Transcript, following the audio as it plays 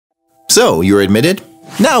So, you're admitted?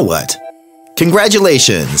 Now what?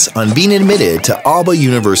 Congratulations on being admitted to Aalborg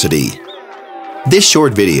University. This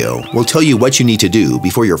short video will tell you what you need to do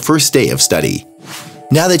before your first day of study.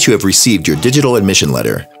 Now that you have received your digital admission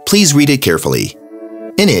letter, please read it carefully.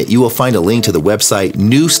 In it, you will find a link to the website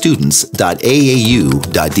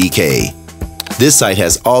newstudents.aau.dk. This site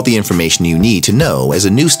has all the information you need to know as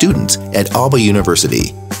a new student at Aalborg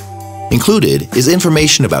University. Included is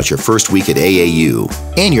information about your first week at AAU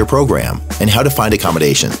and your program and how to find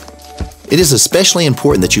accommodation. It is especially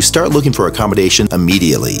important that you start looking for accommodation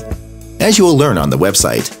immediately. As you will learn on the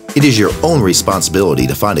website, it is your own responsibility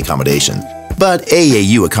to find accommodation, but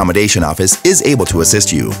AAU Accommodation Office is able to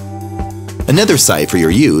assist you. Another site for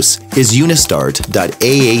your use is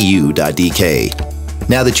unistart.aau.dk.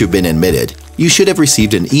 Now that you've been admitted, you should have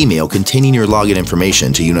received an email containing your login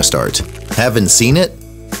information to Unistart. Haven't seen it?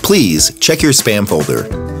 Please check your spam folder.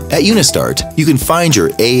 At Unistart, you can find your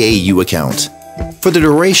AAU account. For the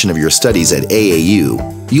duration of your studies at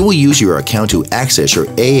AAU, you will use your account to access your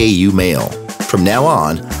AAU mail. From now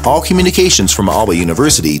on, all communications from Aalborg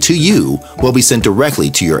University to you will be sent directly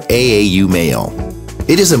to your AAU mail.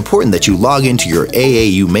 It is important that you log into your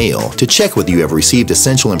AAU mail to check whether you have received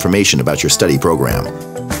essential information about your study program.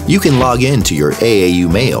 You can log into your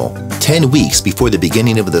AAU mail 10 weeks before the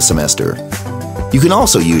beginning of the semester. You can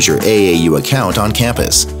also use your AAU account on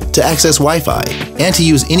campus to access Wi-Fi and to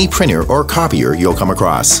use any printer or copier you'll come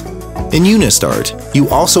across. In Unistart, you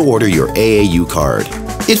also order your AAU card.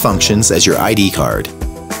 It functions as your ID card,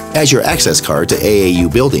 as your access card to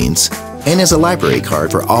AAU buildings, and as a library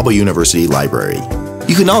card for Aalborg University Library.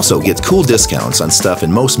 You can also get cool discounts on stuff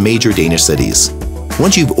in most major Danish cities.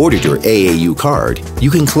 Once you've ordered your AAU card,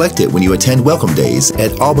 you can collect it when you attend Welcome Days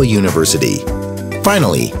at Aalborg University.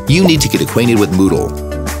 Finally, you need to get acquainted with Moodle.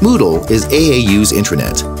 Moodle is AAU's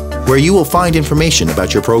intranet, where you will find information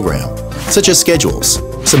about your program, such as schedules,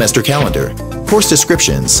 semester calendar, course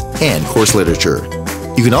descriptions, and course literature.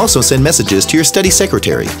 You can also send messages to your study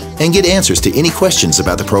secretary and get answers to any questions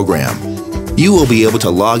about the program. You will be able to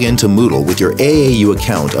log into Moodle with your AAU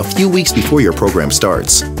account a few weeks before your program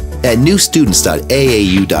starts. At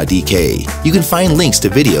newstudents.aau.dk, you can find links to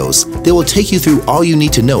videos that will take you through all you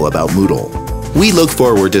need to know about Moodle. We look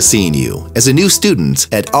forward to seeing you as a new student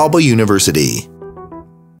at Aalborg University.